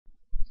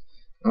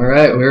All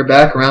right, we're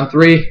back. Round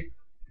 3.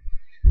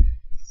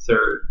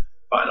 Third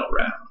final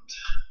round.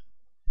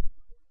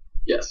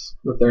 Yes,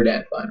 the third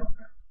and final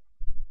round.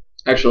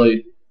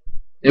 Actually,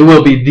 it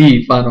will be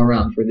the final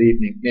round for the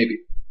evening, maybe.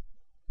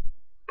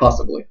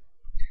 Possibly.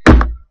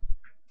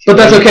 But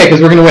that's okay,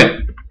 because we're going to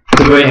win.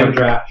 2 a.m.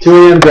 draft.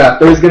 2 a.m.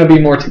 draft. There's going to be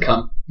more to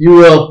come. You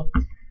will.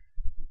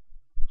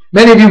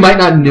 Many of you might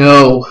not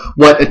know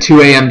what a 2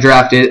 a.m.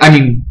 draft is. I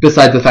mean,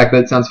 besides the fact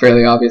that it sounds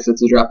fairly obvious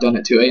it's a draft done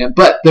at 2 a.m.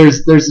 But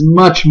there's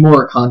much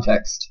more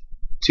context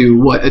to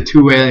what a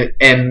 2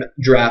 a.m.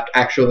 draft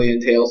actually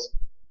entails.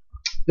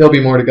 There'll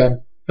be more to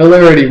come.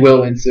 Hilarity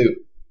will ensue.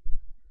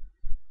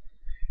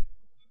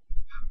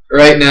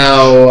 Right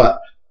now,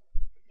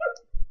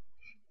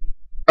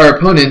 our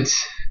opponent,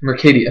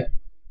 Mercadia,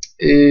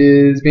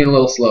 is being a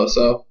little slow,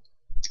 so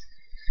I'm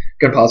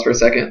going to pause for a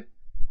second.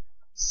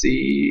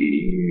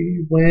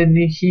 See when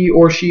he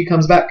or she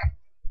comes back.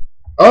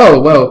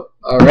 Oh, whoa.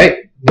 Alright.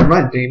 Never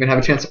mind. Didn't even have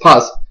a chance to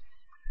pause.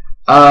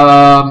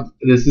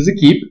 This is a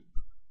keep.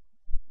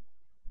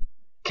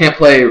 Can't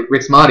play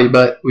Rixmati,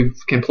 but we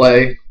can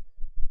play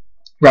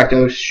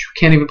Rakdos.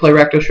 Can't even play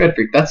Rakdos Shred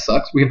Freak. That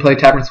sucks. We can play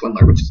Tavern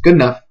Swindler, which is good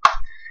enough.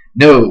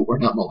 No, we're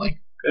not mulling.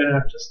 Good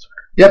enough to start.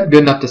 Yep,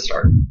 good enough to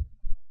start.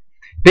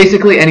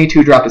 Basically, any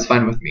 2-drop is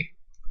fine with me.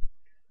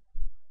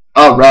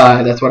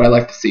 Alright, that's what I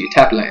like to see.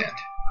 Tap land.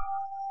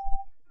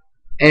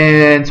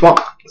 And swamp.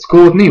 It's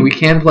cool with me. We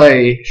can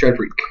play Shred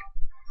Freak,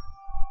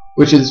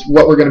 which is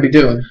what we're going to be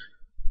doing.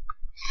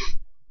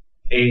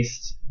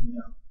 Haste. You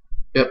know.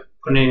 Yep.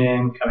 Putting it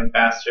in, coming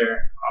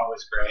faster.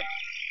 Always great.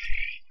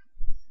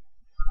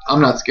 I'm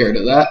not scared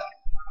of that.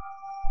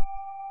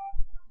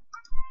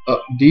 Oh,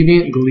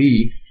 Deviant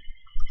Glee.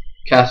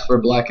 Cast for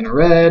black and a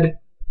red.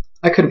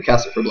 I could have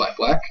cast it for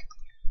black.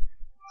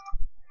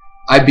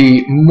 I'd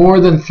be more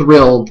than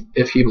thrilled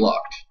if he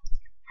blocked.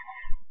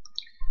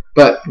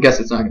 But I guess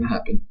it's not going to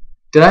happen.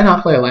 Did I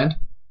not play a land?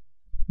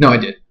 No, I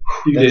did.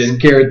 That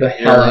scared the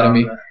hell out of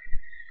me.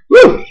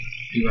 Woo!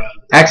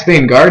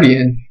 Axebane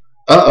Guardian.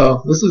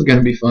 Uh-oh, this is going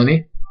to be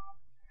funny.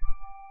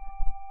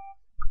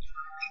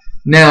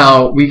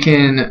 Now, we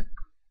can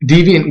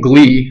Deviant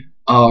Glee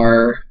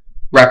our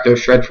Rakdos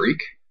Shred Freak.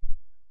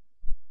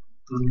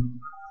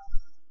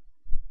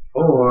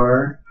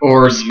 Or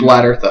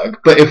Splatter Thug.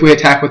 But if we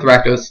attack with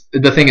Rakdos,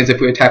 the thing is, if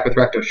we attack with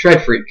Rakdos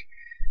Shred Freak,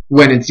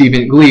 when it's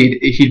Deviant Gleed,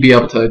 he'd be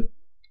able to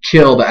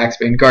kill the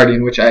Axebane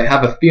Guardian, which I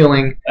have a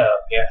feeling. Oh,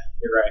 yeah,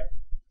 you're right.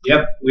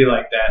 Yep, we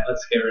like that.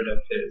 Let's get rid of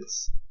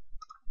his.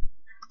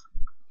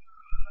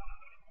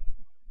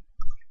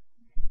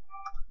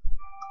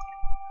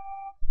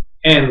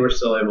 And we're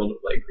still able to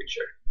play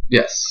creature.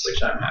 Yes.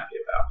 Which I'm happy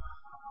about.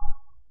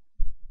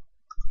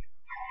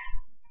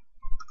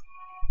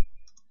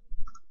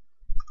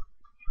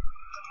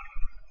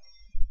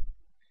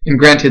 And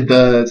granted,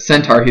 the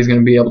Centaur he's going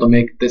to be able to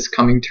make this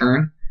coming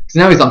turn. Because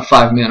now he's on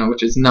 5 mana,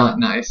 which is not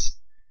nice.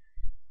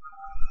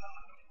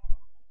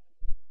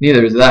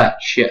 Neither is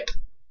that. Shit.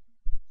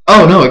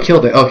 Oh, no, it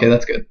killed it. Okay,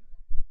 that's good.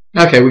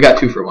 Okay, we got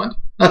 2 for 1.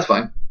 That's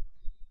fine.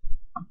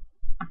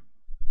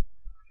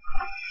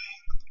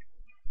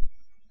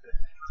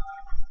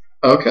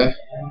 Okay.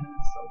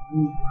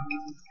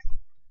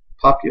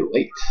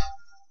 Populate.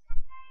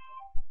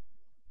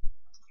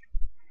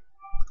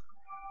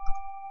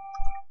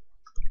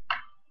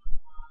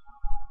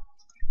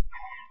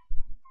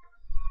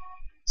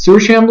 Sewer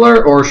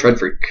Shambler or Shred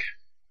Freak?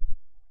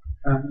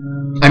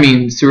 I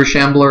mean, Sewer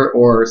Shambler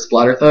or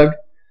Splatter Thug?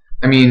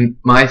 I mean,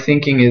 my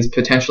thinking is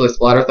potentially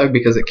Splatter Thug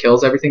because it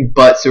kills everything,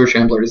 but Sewer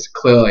Shambler is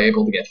clearly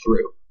able to get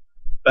through.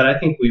 But I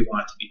think we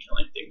want to be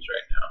killing things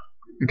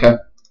right now.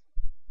 Okay.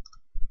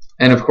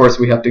 And of course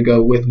we have to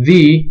go with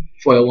the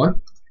foil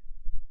one.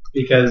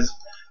 Because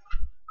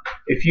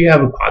if you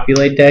have a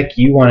populate deck,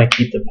 you want to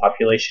keep the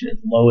population as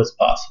low as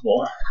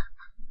possible.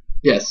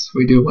 Yes,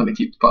 we do want to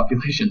keep the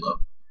population low.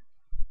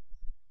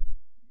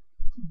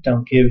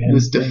 Don't give him.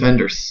 This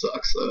defender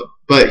sucks though.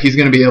 But he's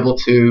going to be able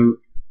to.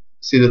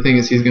 See, the thing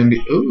is, he's going to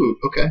be. Ooh,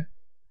 okay.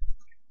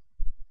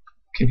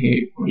 Can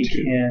he? He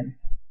can.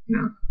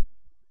 No.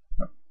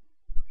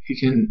 He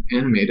can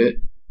animate it.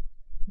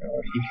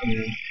 Or he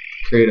can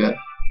create a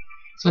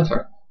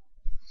Centaur.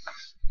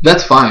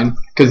 That's fine,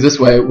 because this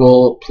way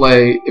we'll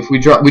play. If we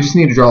draw, we just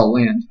need to draw a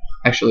land,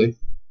 actually.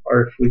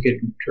 Or if we could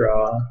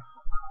draw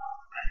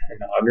an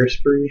Augur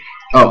Spree.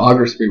 Oh,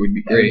 Augur Spree would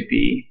be great. That would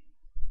be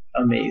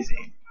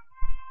amazing.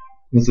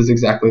 This is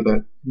exactly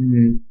the.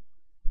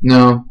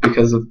 No,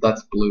 because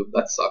that's blue.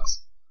 That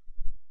sucks.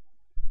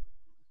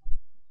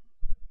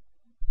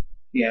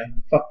 Yeah,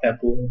 fuck that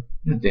blue.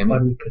 God damn it. Why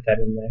did we put that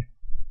in there?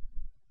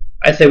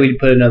 I say we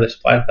put another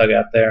Splat Thug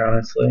out there,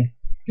 honestly.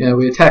 Yeah,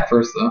 we attack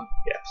first, though.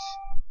 Yes.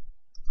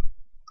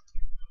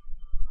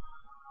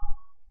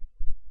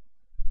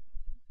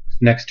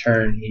 Next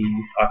turn, he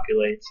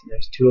populates, and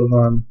there's 2 of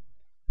them.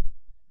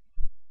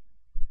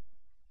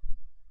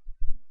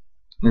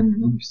 And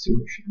another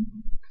Sewer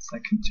Shambler, because I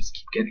can just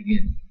keep getting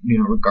in, you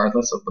know,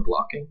 regardless of the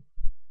blocking.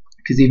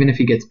 Because even if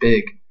he gets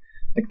big,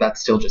 like, that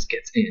still just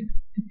gets in,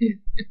 and in,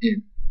 and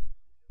in.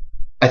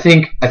 I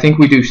think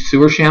we do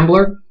Sewer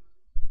Shambler.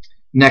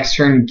 Next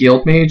turn,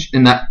 Guild Mage,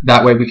 and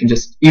that way we can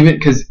just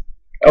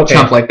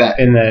chump like that.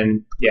 And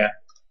then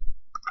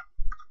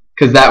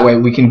because that way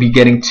we can be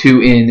getting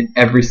 2 in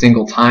every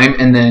single time,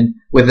 and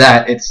then with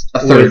that it's a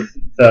third, with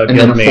the and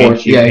then a Guild fourth.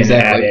 Mage, you Yeah, can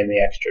exactly. add in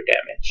the extra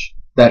damage.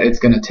 That it's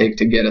going to take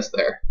to get us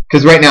there.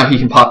 Because right now he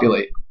can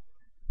populate,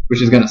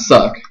 which is going to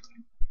suck.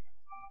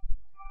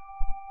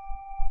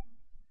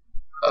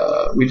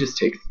 We just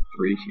take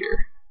 3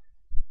 here.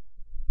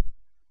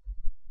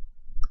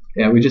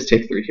 Yeah, we just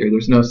take 3 here.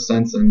 There's no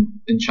sense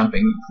in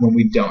chumping when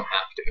we don't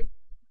have to.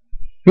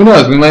 Who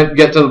knows? We might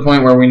get to the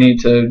point where we need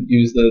to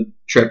use the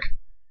trick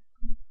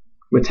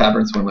with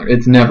Tavern Swindler.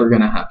 It's never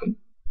going to happen.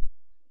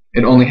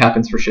 It only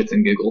happens for shits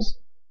and giggles.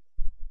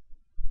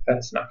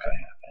 That's not going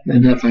to happen.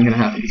 And that's not going to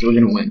happen because we're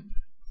going to win.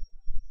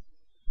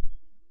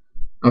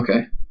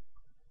 Okay.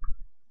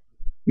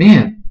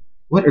 Man,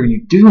 what are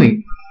you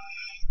doing?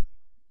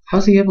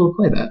 How's he able to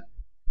play that?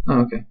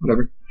 Oh, okay,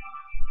 whatever.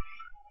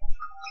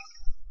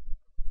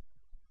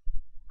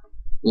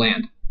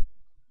 Land.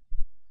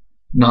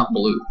 Not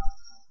blue.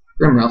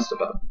 Grim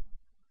Roustabout.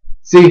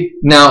 See,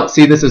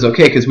 this is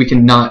okay because we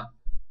can not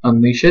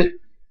unleash it.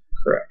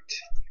 Correct.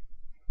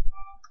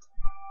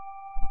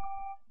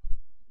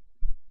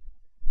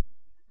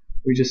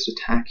 We just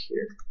attack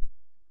here.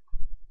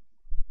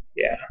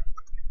 Yeah.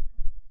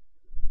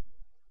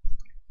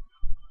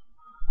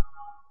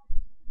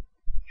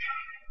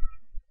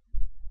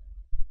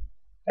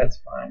 That's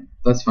fine.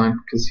 That's fine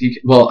because he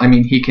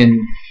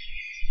can.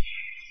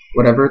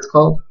 Whatever it's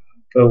called.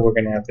 But we're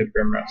gonna have the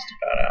Grim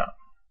Roustabout out.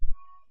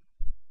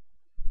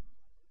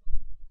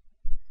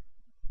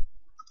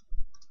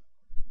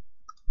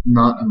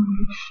 Not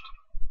unleashed.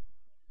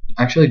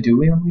 Actually, do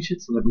we unleash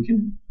it so that we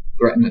can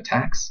threaten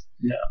attacks?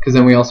 No. Because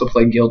then we also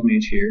play Guild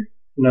Mage here.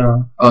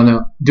 No. Oh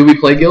no. Do we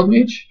play Guild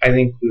Mage? I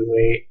think we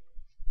wait.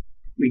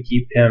 We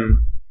keep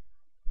him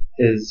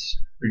his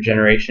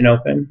regeneration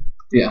open.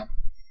 Yeah.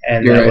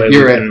 And You're that right. way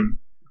You're we right. can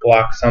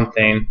block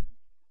something.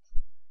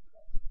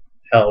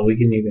 Hell, we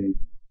can even,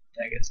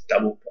 I guess,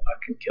 double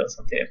block and kill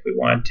something if we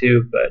want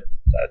to, but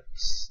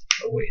that's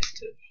a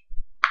waste of.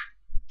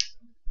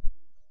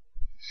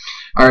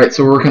 Alright,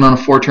 so we're working on a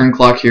 4-turn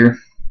clock here.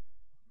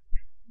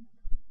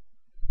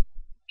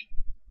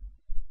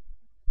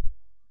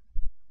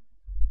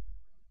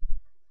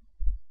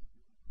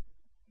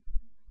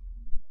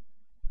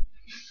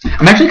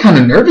 I'm actually kind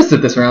of nervous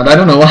at this round. I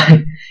don't know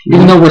why.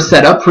 Even though we're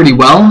set up pretty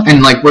well,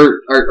 and like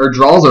our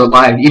draws are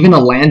live. Even a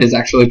land is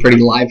actually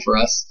pretty live for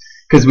us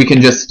because we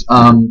can just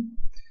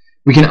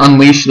we can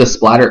unleash the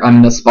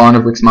the spawn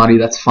of Rixmati.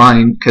 That's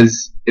fine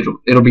because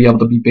it'll be able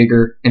to be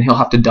bigger, and he'll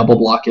have to double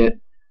block it.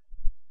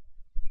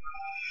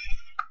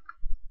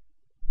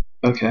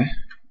 Okay.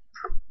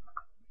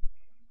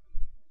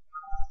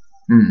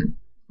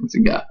 What's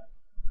he got?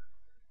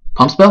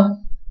 Pump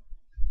spell?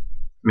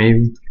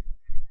 Maybe.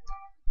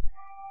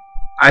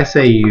 I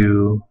say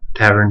you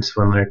Tavern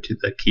Swindler to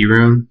the key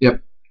room.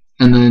 Yep.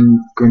 And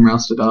then Grim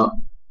Roustabout.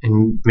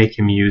 And make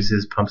him use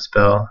his pump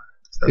spell.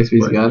 If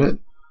he's got it.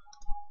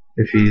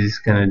 If he's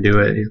gonna do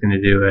it, he's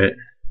gonna do it.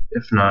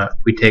 If not,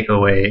 we take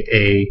away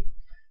a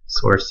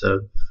source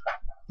of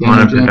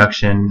mana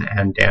production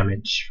and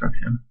damage from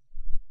him.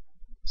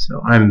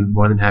 So I'm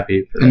more than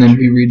happy for that. And then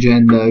we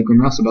regen the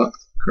Grim Roustabout.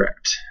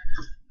 Correct.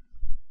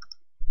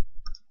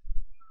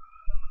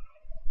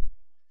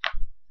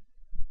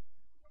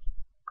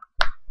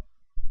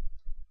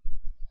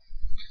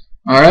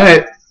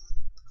 Alright.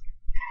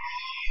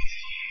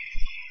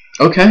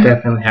 Okay.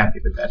 Definitely happy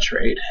with that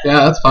trade.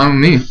 Yeah, that's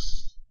fine with me.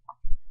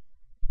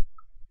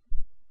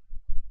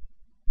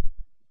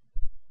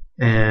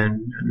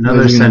 And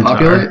another centaur.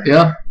 Populate?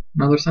 Yeah,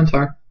 another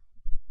centaur.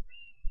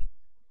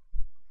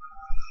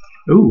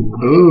 Ooh.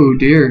 Oh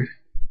dear.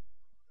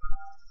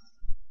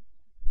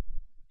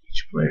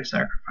 Each player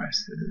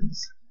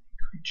sacrifices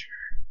a creature.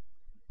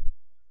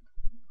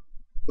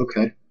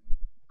 Okay.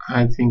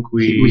 I think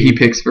he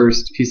picks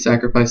first. He's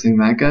sacrificing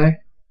that guy.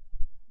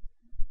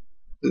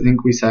 I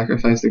think we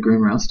sacrifice the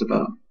Grim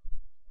Roustabout.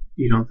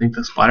 You don't think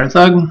the Splatter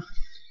Thug?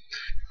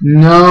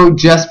 No,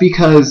 just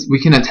because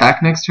we can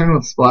attack next turn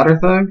with Splatter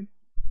Thug.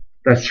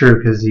 That's true,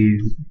 because he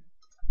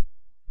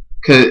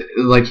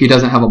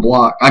doesn't have a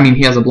block. I mean,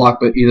 he has a block,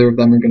 but either of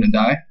them are going to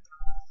die.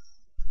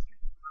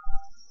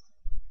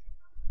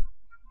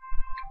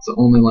 It's the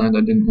only land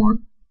I didn't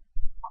want.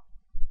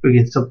 We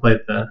can still play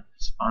the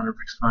Spawn of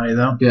Rixmati,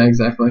 though. Yeah,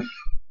 exactly.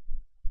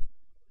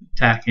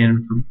 Attack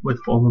in with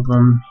both of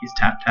them. He's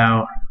tapped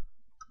out.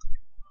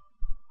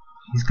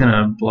 He's going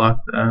to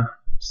block I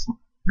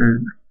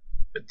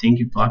think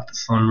he blocked the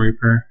Slum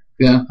Reaper.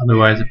 Yeah.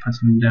 Otherwise, it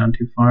puts him down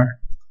too far.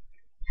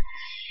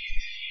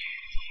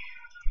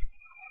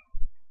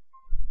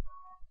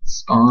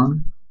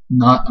 Spawn,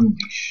 not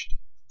unleashed.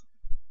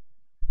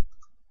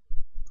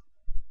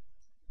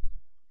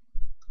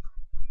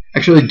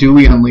 Actually, do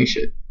we unleash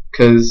it?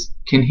 Because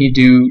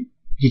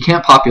he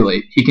can't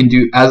populate. He can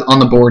do, as on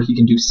the board, he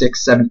can do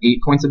 6, 7,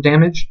 8 points of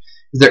damage.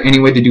 Is there any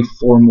way to do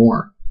 4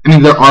 more? I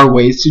mean, there are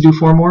ways to do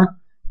 4 more.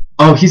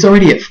 Oh, he's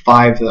already at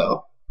 5,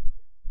 though.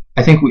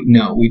 I think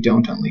we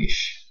don't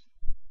unleash.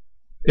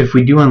 If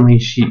we do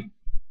unleash,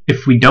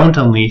 if we don't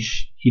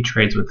unleash, he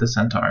trades with the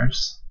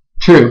centaurs.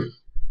 True.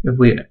 If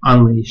we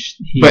unleash,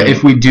 but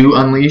if we do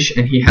unleash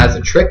and he has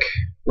a trick,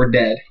 we're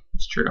dead.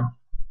 It's true.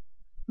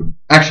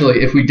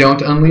 Actually, if we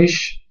don't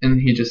unleash and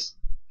he just,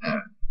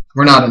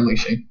 we're not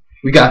unleashing.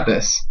 We got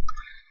this.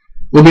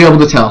 We'll be able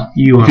to tell.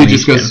 You if he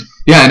just goes. Him.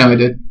 Yeah, I know I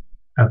did.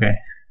 Okay.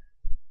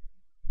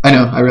 I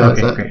know. I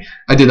realized that. Great.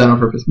 I did that on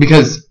purpose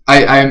because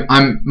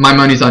I'm my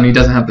money's on he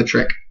doesn't have the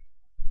trick.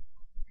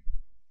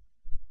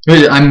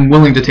 I'm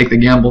willing to take the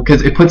gamble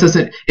because it puts us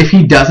in. If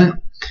he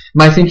doesn't,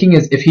 my thinking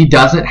is if he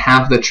doesn't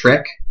have the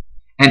trick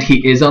and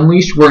he is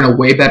unleashed, we're in a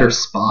way better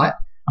spot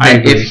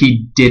than if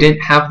he didn't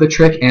have the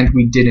trick and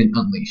we didn't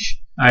unleash.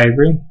 I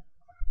agree.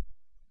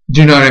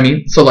 Do you know what I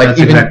mean? So like that's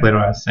even, exactly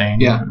what I was saying.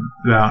 Yeah.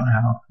 About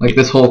how like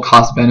this whole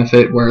cost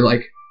benefit where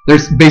like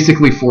there's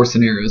basically 4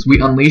 scenarios.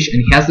 We unleash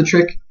and he has the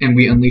trick, and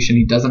we unleash and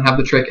he doesn't have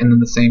the trick, and then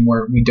the same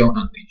where we don't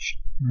unleash.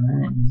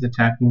 Alright, he's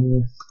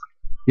attacking this.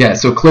 Yeah,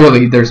 so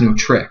clearly there's no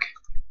trick.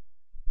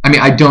 I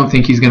mean, I don't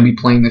think he's going to be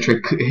playing the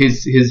trick.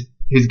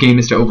 His game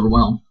is to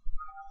overwhelm.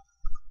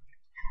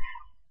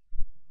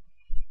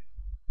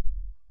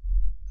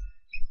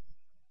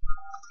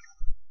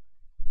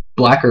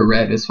 Black or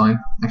red is fine,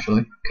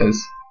 actually,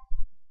 because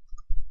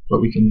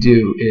what we can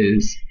do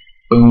is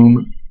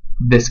boom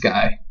this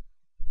guy,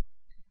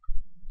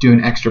 do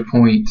an extra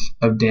point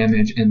of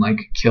damage, and like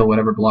kill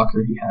whatever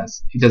blocker he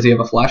has. Does he have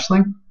a flash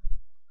thing?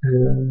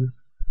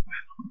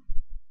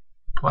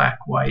 Black,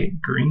 white,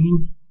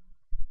 green.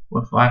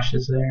 What flash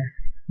is there?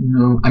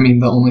 No, I mean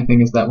the only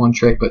thing is that one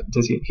trick, but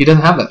does he? He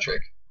doesn't have that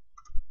trick.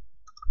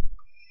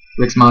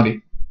 Rix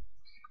Mahdi.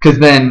 Because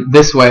then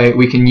this way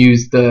we can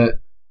use the.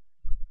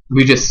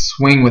 We just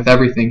swing with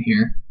everything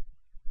here.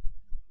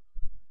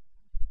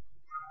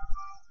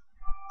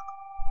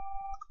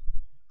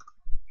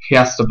 He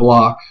has to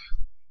block.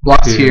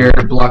 Blocks here,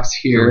 blocks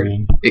here.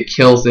 Green. It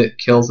kills it,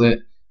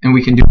 and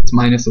we can do its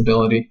minus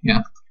ability.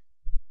 Yeah.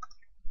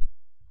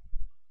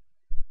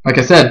 Like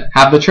I said,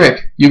 have the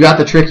trick. You got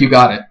the trick, you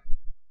got it.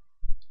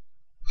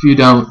 If you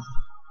don't...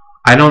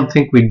 I don't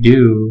think we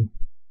do.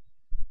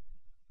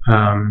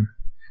 No,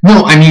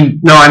 I mean,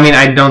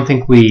 I don't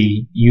think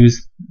we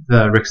use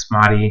the Rix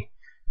Mahdi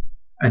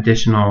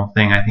additional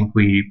thing. I think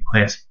we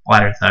play a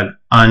Splatter Thug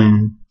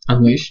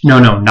unleashed? No,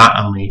 not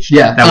unleashed.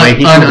 Yeah, that way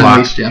he can block.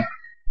 Unleashed, yeah.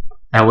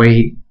 That way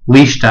he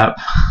leashed up.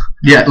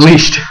 Yeah,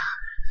 leashed.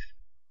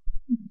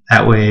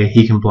 That way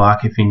he can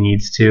block if he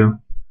needs to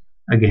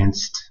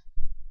against...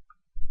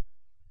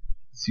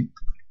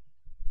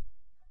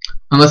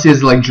 Unless he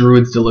has like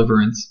Druid's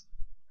Deliverance.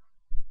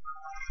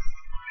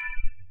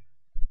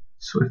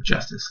 Swift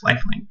Justice,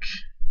 lifelink.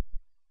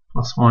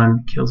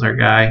 +1, kills our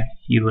guy,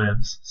 he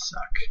lives,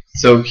 suck.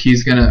 So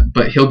he's gonna,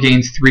 but he'll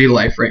gain 3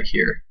 life right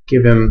here.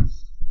 Give him...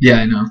 Yeah,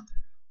 I know.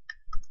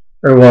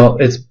 Or well,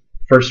 it's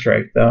first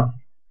strike though.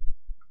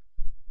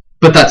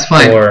 But that's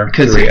fine,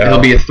 because he'll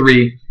be a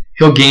 3.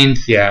 He'll gain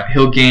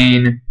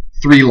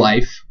 3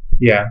 life.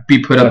 Yeah.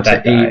 Be put up to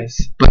 8,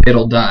 dies. But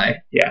it'll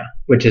die. Yeah,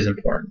 which is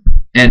important.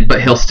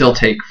 But he'll still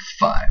take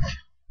 5.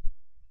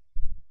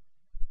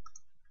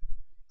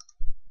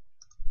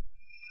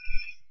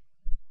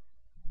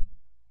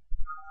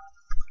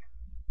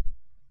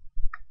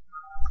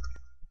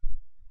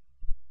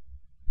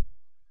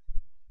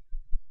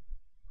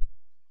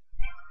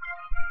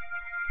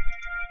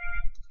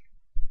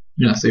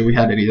 Yeah, see, we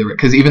had it either way.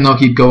 Because even though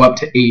he'd go up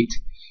to 8,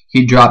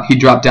 he'd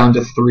drop down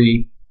to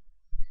 3.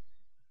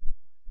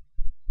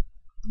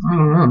 I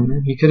don't know,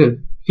 man. He could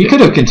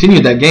have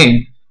continued that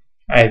game.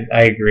 I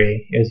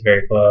agree. It was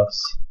very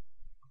close.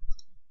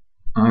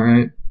 All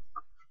right.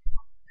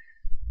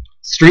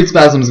 Street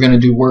Spasm is going to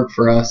do work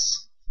for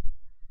us.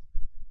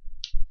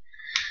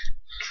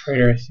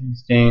 Traitorous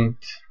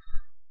Instinct.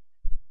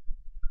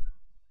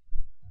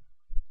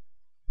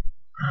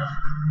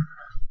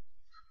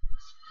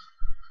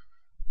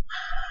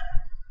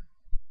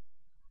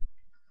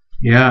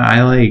 Yeah,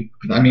 I like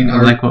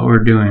what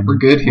we're doing. We're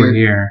good here. We're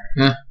here.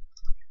 Yeah.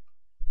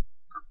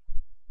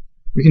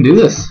 We can do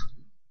this.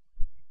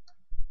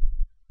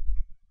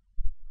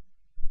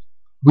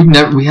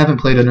 We haven't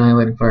played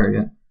Annihilating Fire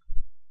yet.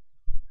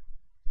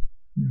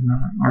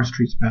 Not our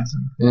Street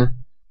Spasm. Yeah.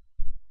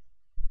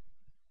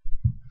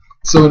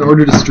 So in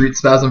order to Street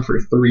Spasm for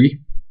 3,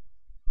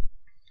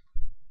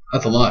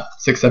 that's a lot.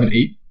 6, 7,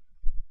 8.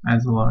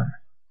 That's a lot.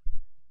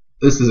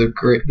 This is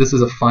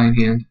a fine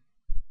hand.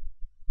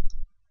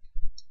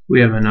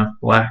 We have enough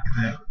black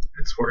that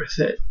it's worth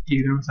it,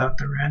 even without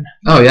the red.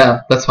 Oh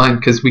yeah, that's fine,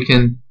 because we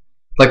can,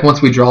 like,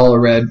 once we draw a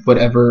red,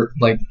 whatever,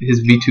 like, his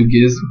V2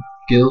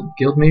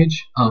 Guild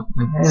Mage. Oh,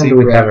 and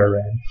we have a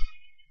red.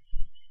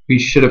 We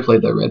should have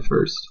played that red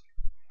first.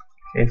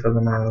 Okay, so the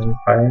Annihilating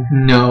Fire?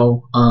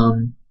 No,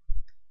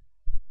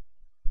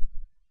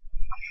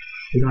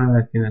 we don't have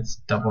anything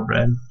that's double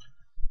red.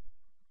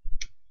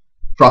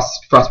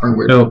 Frostburn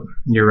Weird. No,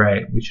 you're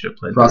right. We should have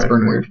played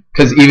Frostburn Weird.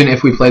 Because even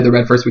if we played the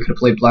red first, we could have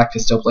played black to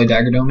still play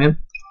Dagger Dome in.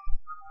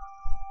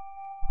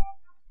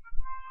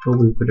 But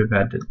we would have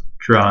had to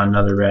draw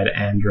another red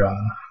and draw.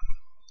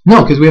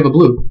 No, because we have a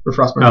blue for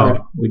Frostburn. Oh,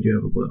 Red. we do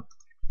have a blue.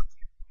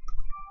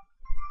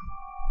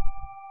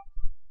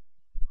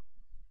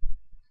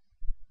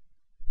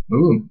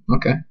 Ooh,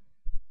 okay.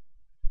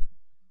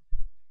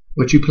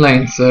 What you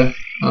playing, sir?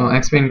 Oh,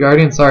 X-Bane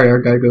Guardian? Sorry,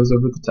 our guy goes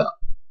over the top.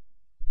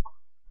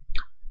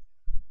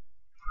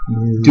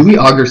 Do we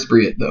Augur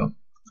Spree it, though?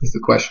 Is the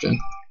question.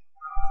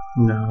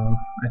 No,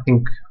 I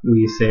think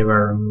we save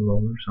our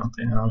removal or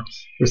something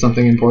else. For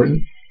something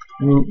important?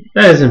 I mean,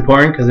 that is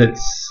important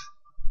because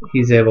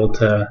he's able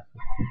to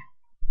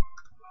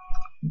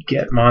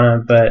get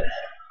mana, but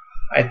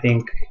I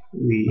think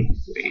we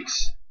wait.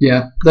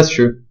 Yeah, that's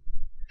true.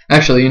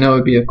 Actually, you know,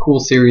 it'd be a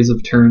cool series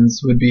of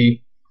turns. Would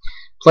be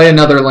play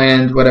another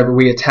land, whatever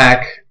we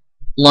attack,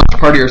 launch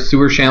party or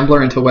Sewer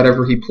Shambler into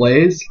whatever he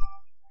plays,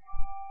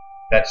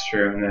 That's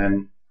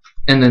true,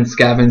 and then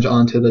scavenge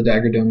onto the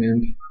Dagger Dome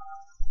Imp.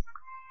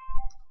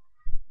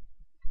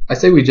 I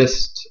say we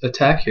just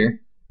attack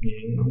here.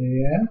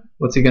 yeah,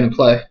 What's he gonna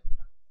play?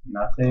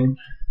 nothing.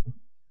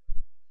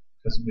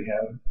 Because we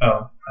have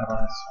that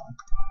last one.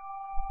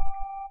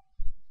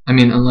 I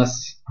mean,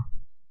 unless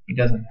He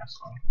doesn't have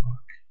Sonic Block.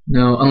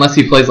 no, unless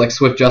he plays like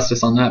Swift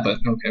Justice on that. But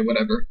okay,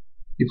 whatever.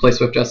 You play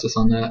Swift Justice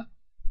on that.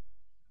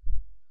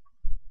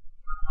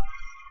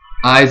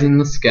 Eyes in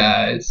the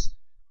skies.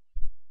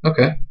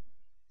 Okay.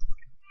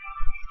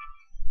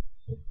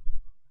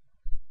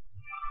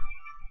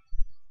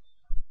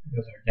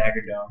 Those are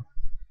Dagger Dome.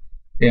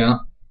 Yeah.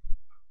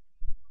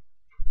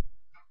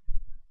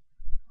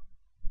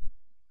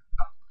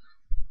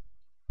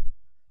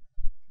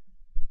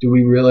 Do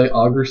we really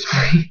Augur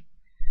Spree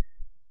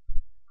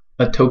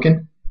a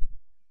token?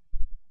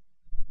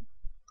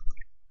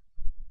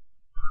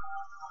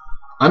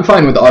 I'm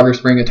fine with Augur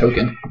Spring a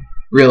token.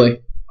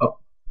 Really. Oh.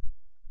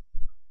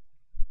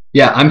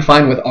 Yeah, I'm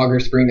fine with Augur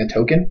Spring a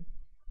token.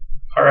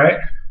 Alright.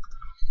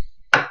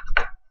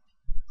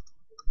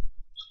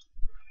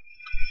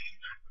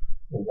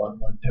 1/1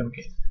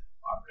 token.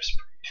 Augur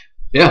Spree.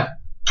 Yeah.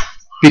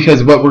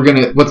 Because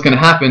what's gonna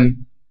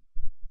happen.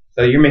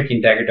 So you're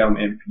making Dagger Dome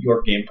Imp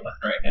your game plan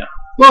right now.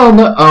 Well,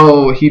 no,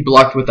 oh, he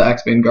blocked with the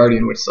X-Bane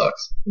Guardian, which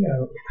sucks.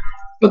 Yeah.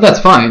 But that's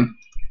fine.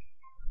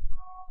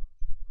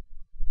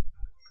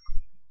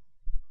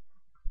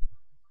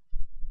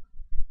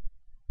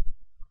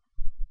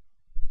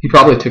 He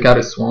probably took out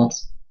his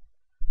swamps.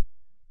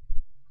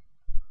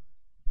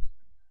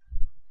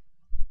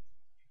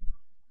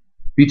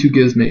 V2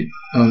 gives me.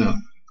 Oh no.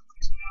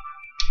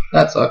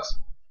 That sucks.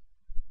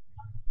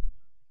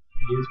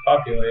 He's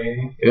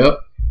populating. Yep.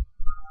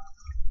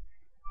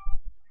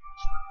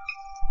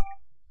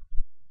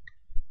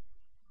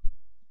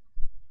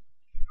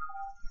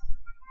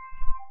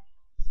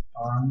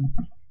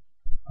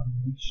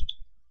 Unleashed.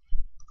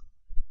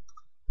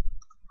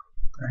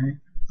 Right?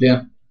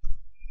 Yeah.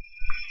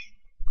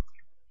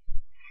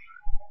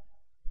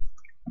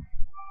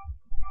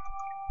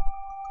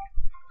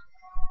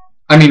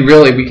 I mean,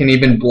 really, we can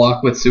even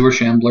block with Sewer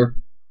Shambler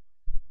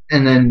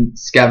and then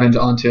scavenge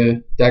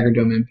onto Dagger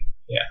Dome Imp.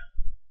 Yeah.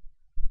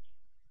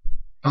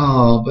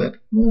 Oh, but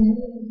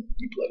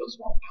you play those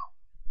swamp now.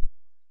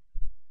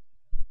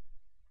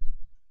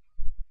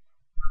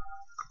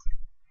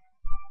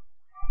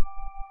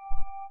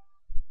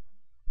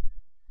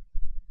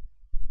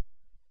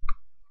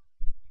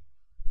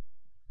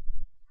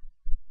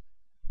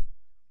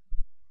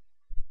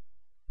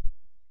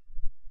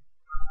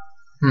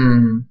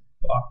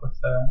 Block with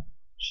the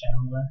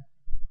Shambler.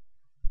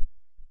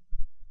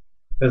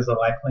 Because the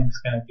lifelink's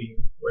gonna be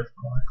worth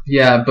more.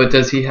 Yeah, but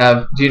does he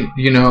have?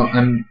 You know?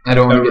 I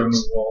don't want to get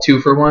Removal.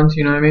 2-for-1s.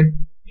 You know what I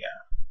mean? Yeah.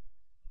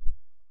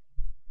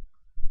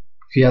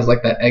 If he has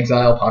like that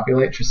exile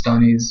populate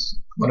Tristani's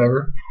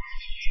whatever.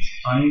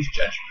 Tristani's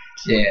Judgment.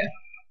 Yeah.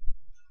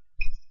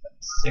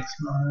 6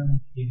 mana.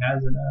 He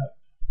has it up.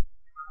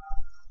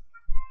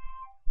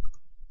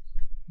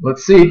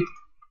 Let's see.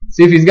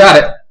 See if he's got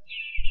it.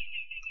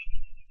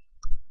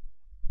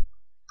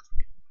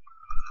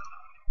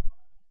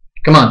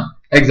 Come on,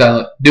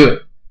 exile it. Do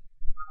it.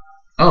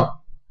 Oh.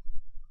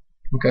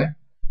 Okay.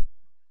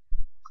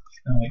 It's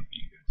gonna wait for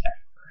you to attack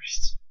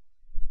first.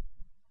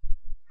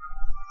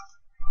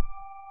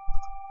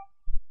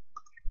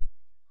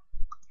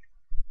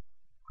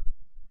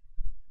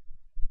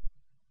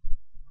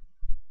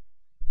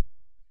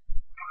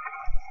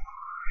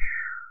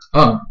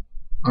 Oh.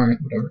 Alright,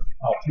 whatever.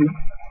 Ultimate.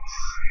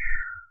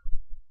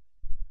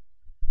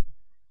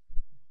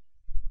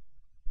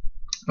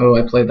 Oh,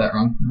 I played that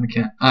wrong. I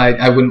can't.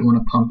 I wouldn't want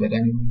to pump it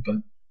anyway, but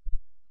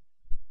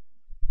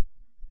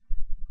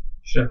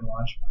Should have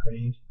launched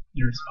party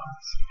in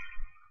response.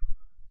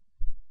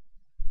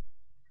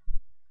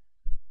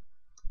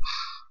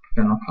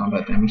 general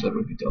combat damage that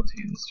would be dealt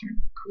to you this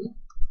turn. Cool.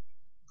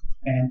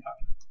 And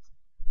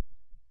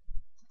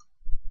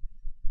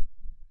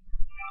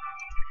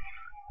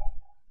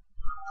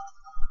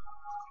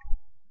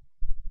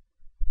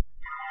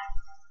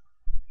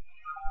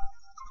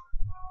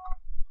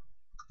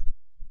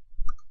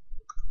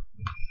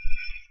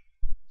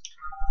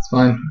It's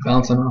fine.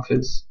 Bouncing off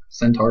his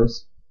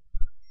centaurs.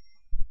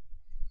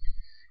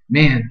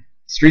 Man,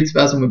 Street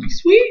Spasm would be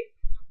sweet.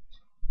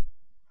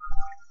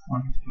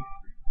 1, 2, 3,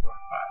 4, 5,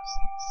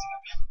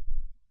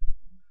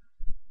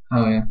 6,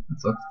 7. Oh yeah,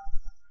 that's a.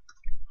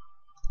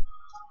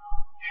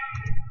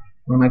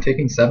 What am I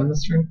taking 7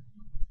 this turn?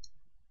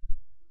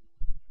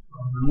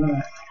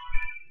 Alright.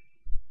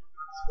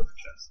 Swift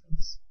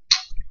Justice.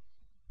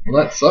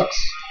 Well, that sucks.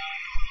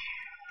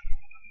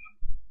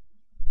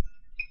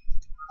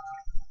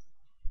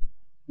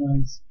 Well,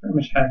 he's pretty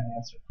much had an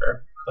answer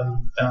for what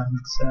he's done,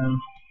 so.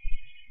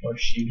 Or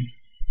she.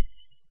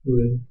 Who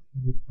is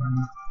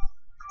playing.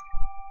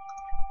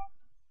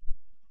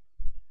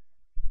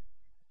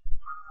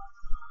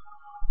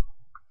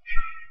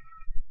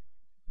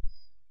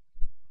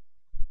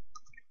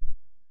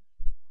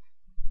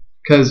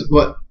 Because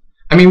what?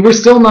 I mean, we're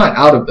still not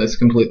out of this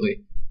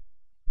completely.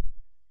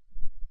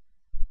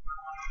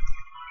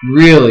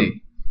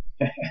 Really?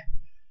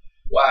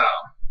 Wow.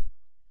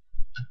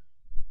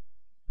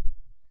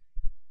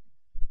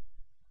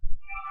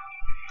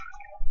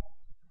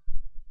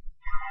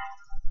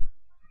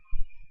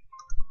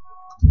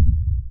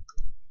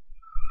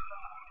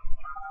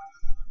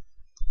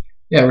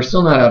 Yeah, we're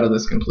still not out of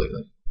this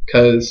completely.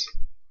 Because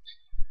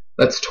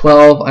that's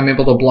 12. I'm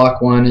able to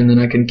block 1, and then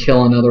I can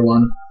kill another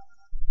one.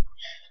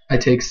 I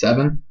take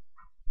 7.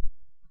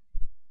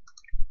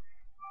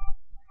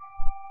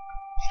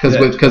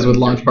 Because with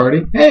launch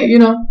party, hey, you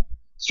know,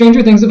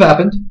 stranger things have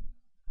happened.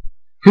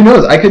 Who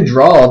knows? I could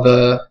draw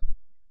the.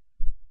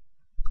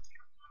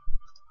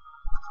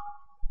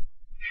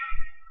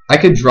 I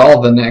could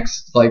draw the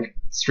next like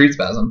Street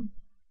Spasm,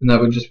 and that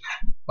would just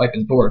wipe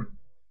his board.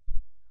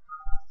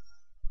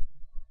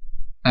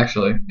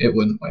 Actually, it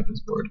wouldn't wipe his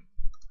board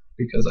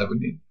because I would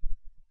need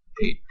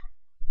 8.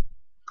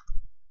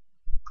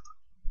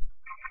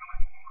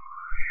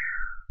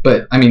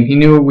 But I mean, he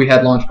knew we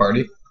had launch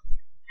party.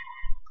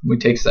 We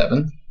take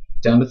 7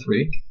 down to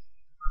 3.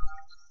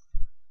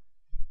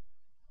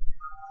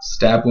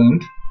 Stab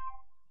wound.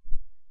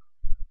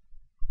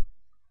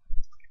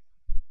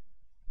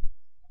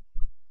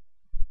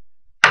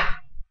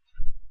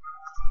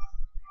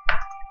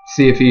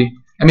 See if he.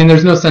 I mean,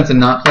 there's no sense in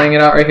not playing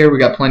it out right here. We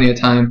got plenty of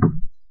time.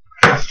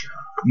 That's true.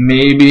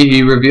 Maybe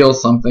he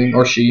reveals something,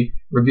 or she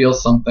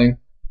reveals something.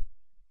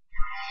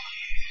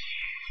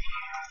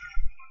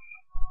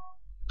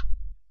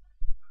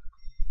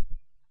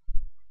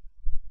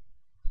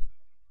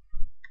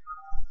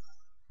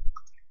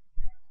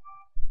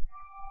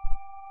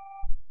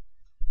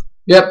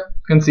 Yep,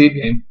 concede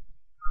game.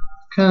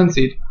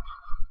 Concede.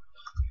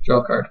 Draw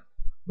a card.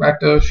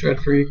 Rakdos, Shred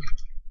Freak.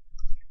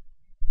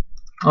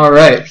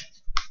 Alright.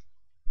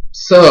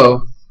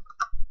 So,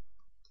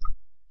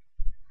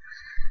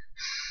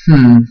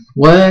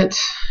 what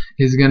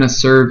is going to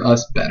serve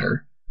us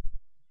better?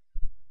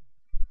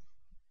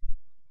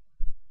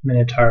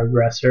 Minotaur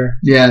Aggressor.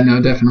 Yeah,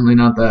 no, definitely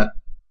not that.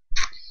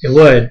 It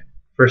would.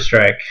 First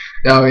strike.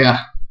 Oh,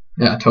 yeah.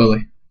 Yeah,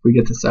 totally. We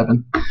get to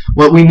 7.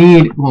 What we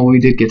need, well, we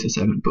did get to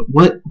 7, but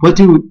what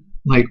do,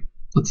 like,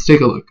 let's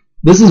take a look.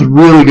 This is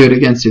really good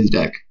against his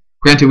deck.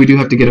 Granted, we do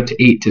have to get up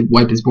to 8 to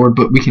wipe his board,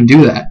 but we can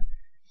do that.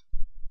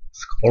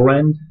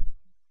 Skullrend?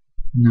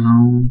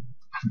 No.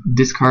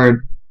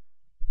 Discard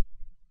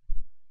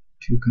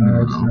 2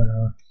 cards.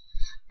 No.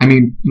 I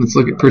mean, let's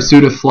look at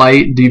Pursuit of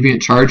Flight,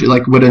 Deviant Charge.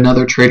 Like, would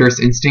another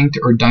Traitorous Instinct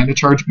or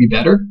Dynacharge be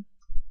better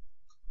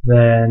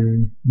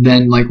Then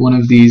like one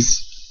of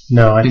these?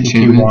 no, I think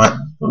you enchantments? want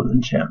those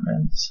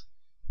enchantments.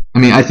 I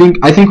mean, I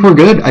think we're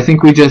good. I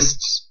think we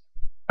just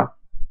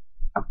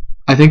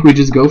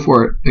go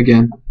for it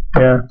again.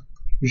 Yeah.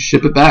 We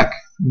ship it back.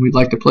 We'd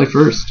like to play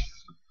first.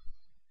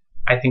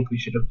 I think we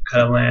should have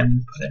cut a land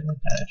and put it with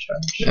that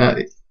charge.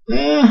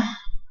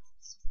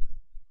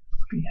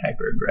 Be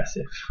hyper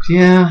aggressive.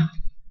 Yeah.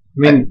 I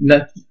mean,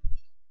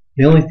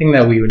 the only thing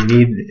that we would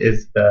need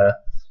is the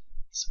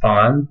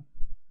spawn,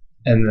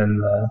 and then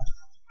the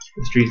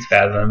Street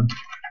Spasm.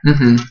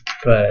 Mm-hmm.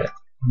 But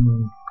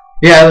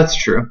yeah, that's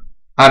true.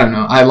 I don't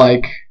know. I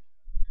like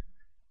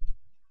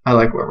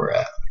where we're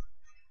at.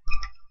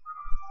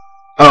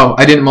 Oh,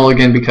 I didn't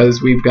mulligan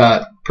because we've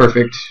got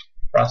perfect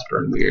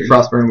Frostburn Weird.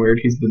 Frostburn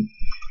Weird. He's the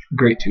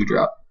great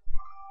 2-drop.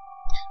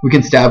 We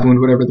can stab wound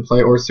whatever the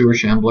play or Sewer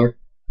Shambler.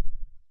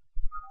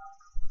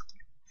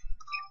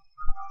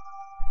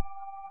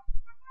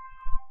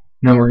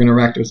 No, we're gonna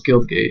Rakdos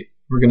Guildgate.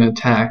 We're gonna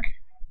attack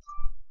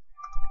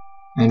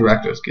and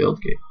Rakdos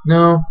Guildgate.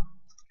 No,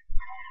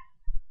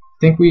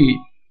 I think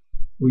we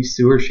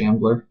Sewer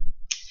Shambler.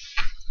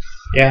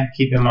 Yeah,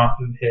 keep him off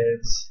of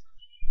his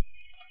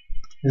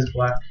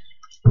black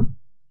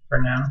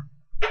for now,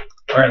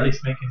 or at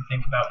least make him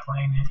think about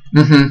playing it.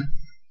 Mm-hmm.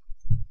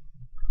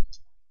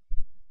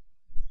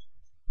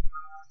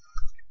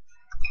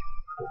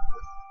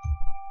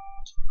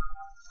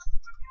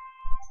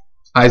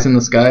 Eyes in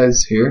the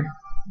Skies here.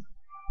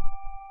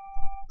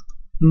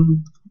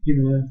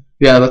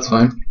 Yeah, that's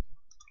fine.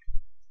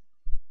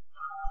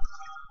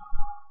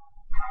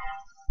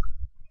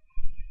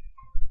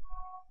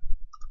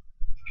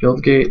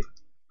 Guildgate,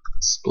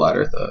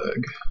 Splatter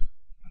Thug.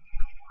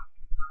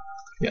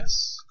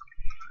 Yes.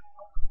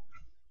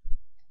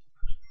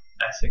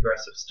 nice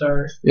aggressive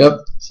start. Yep.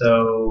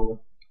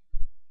 So,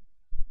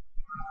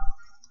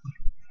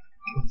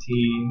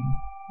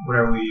 what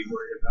are we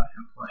worried about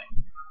him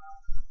playing?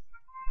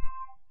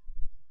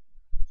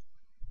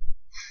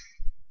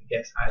 I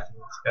guess Eisen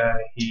this guy.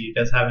 He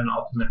does have an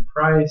ultimate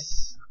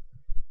price.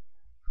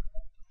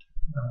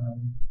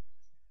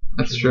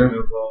 That's true.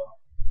 Removal.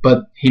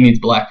 But he needs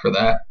black for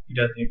that. He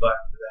does need black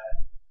for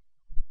that.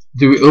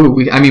 Do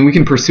we? I mean, we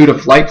can Pursuit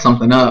of Flight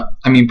something up.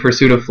 I mean,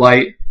 Pursuit of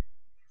Flight,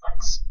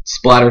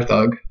 Splatter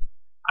Thug.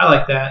 I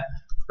like that.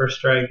 First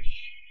strike,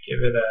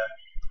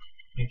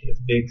 make it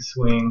a big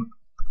swing.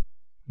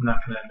 I'm not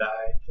gonna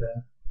die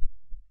to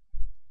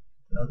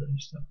the other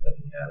stuff that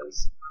he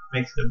has.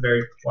 Makes it a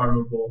very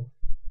formidable.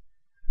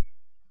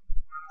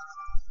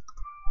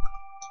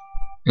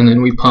 And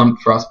then we pump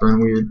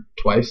Frostburn Weird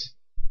twice.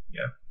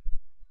 Yep.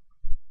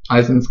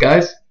 Eyes in the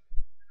Skies?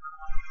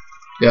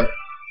 Yep.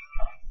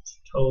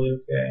 Totally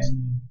okay.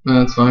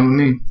 That's fine with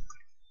me.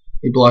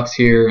 He blocks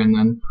here and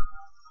then.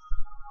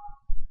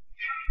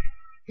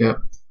 Yep.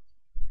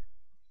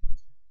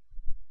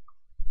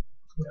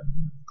 Yep.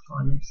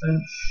 Totally makes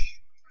sense.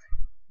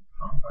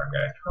 Pump our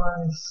guy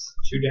twice.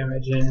 2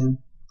 damage in.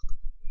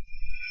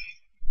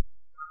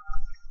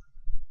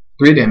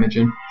 3 damage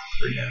in.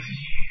 3 damage.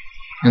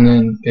 And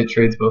then it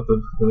trades both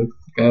of the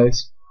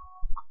guys.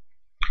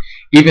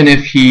 Even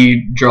if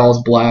he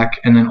draws black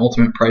and then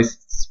ultimate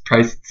prices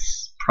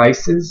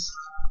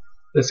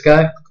this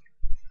guy.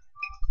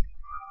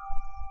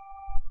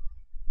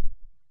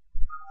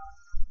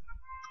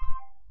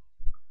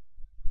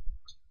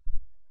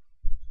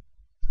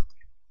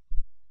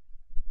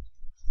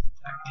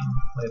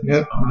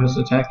 Yep, just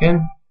attack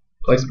in.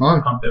 Play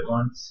spawn. Pump it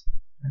once.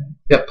 Right.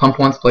 Yep, pump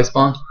once, play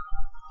spawn.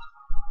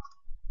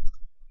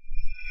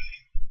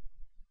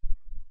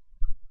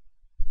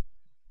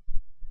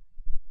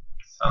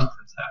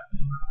 Something's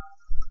happening.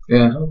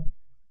 Yeah.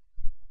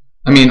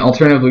 I mean,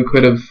 alternatively, we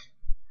could have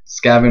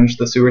scavenged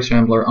the Sewer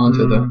Shambler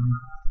onto the.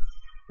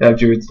 Yeah,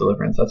 Druid's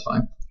Deliverance, that's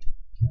fine.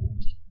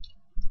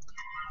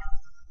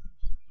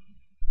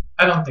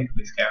 I don't think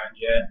we scavenge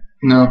yet.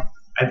 No.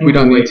 I think we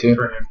don't wait need to.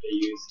 for him to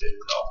use his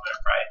ultimate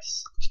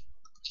price.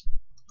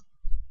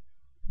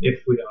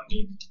 If we don't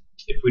need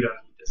to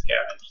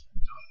scavenge.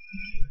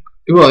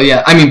 Well,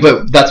 yeah. I mean,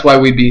 but that's why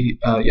we'd be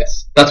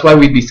that's why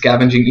we'd be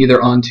scavenging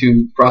either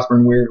onto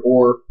Frostburn Weird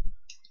or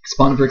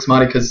Spawn of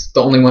Rixmati, because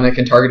the only one I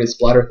can target is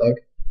Splatter Thug.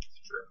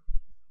 That's true.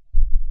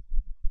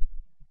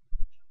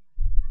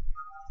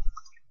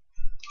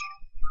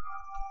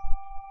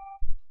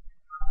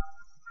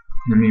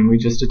 I mean, we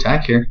just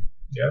attack here.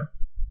 Yep.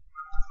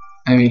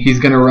 I mean, he's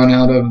gonna run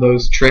out of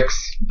those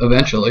tricks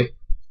eventually.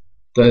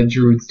 The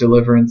Druid's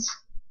Deliverance.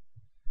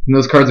 And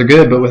those cards are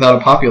good, but without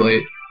a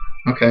populate.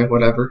 Okay,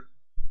 whatever.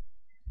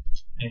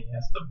 And he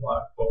has to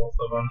block both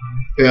of them.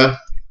 Yeah.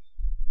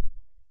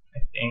 I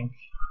think.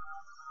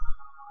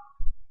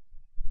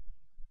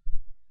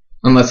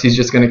 Unless he's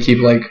just gonna keep,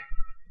 like,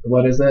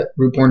 what is that?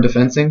 Rootborn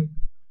Defensing?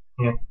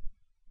 Yeah.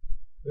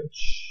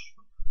 Which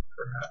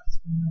perhaps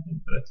can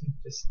happen, but I think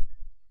just.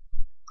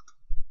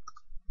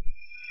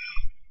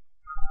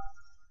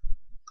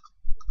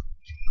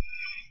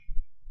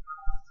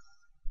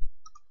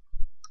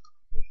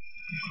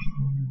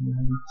 And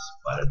then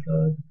Splatter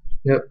Thug.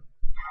 Yep.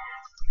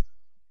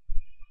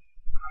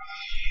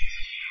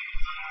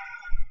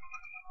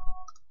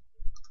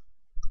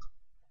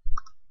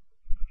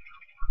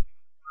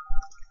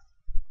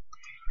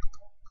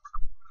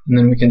 And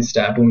then we can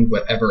Stab Wound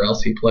whatever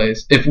else he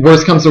plays. If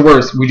worse comes to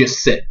worse, we just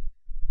sit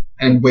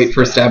and wait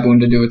for Stab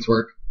Wound to do its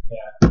work.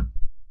 Yeah.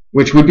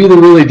 Which would be the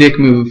really dick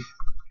move,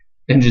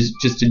 and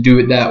just to do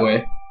it that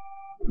way.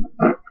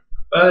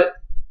 But,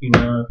 you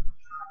know,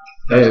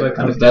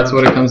 if that's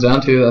what it comes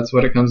down to, that's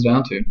what it comes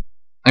down to.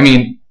 I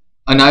mean,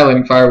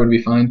 Annihilating Fire would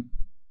be fine.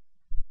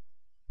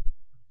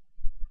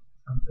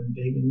 Something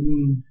big and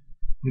mean.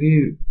 What do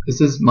you...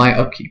 This is my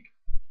upkeep.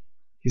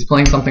 He's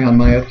playing something on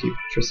my upkeep.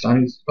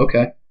 Tristani's...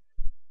 Okay.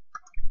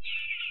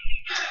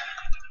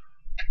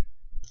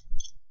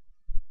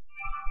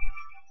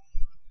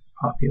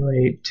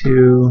 Populate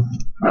to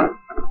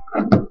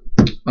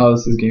Oh,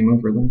 this is game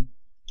over then.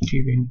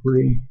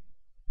 achievingly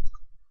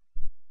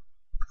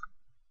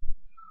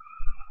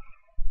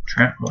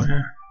trample.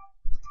 Yeah.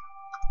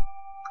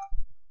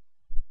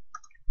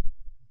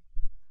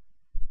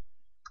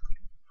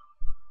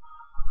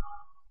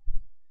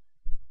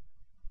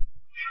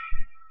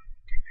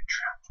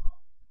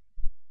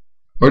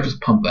 Or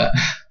just pump that.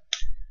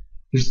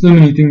 There's so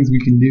many things we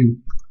can do.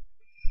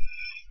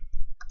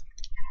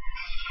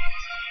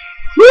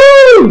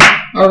 Woo!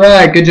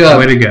 Alright, good job.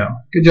 Way to go.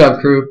 Good job,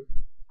 crew.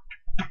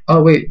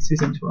 Oh, wait,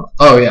 season 12.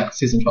 Oh, yeah,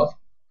 season 12.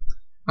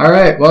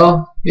 Alright,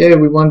 well, yeah,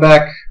 we won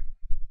back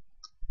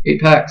 8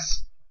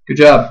 packs. Good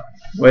job.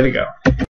 Way to go.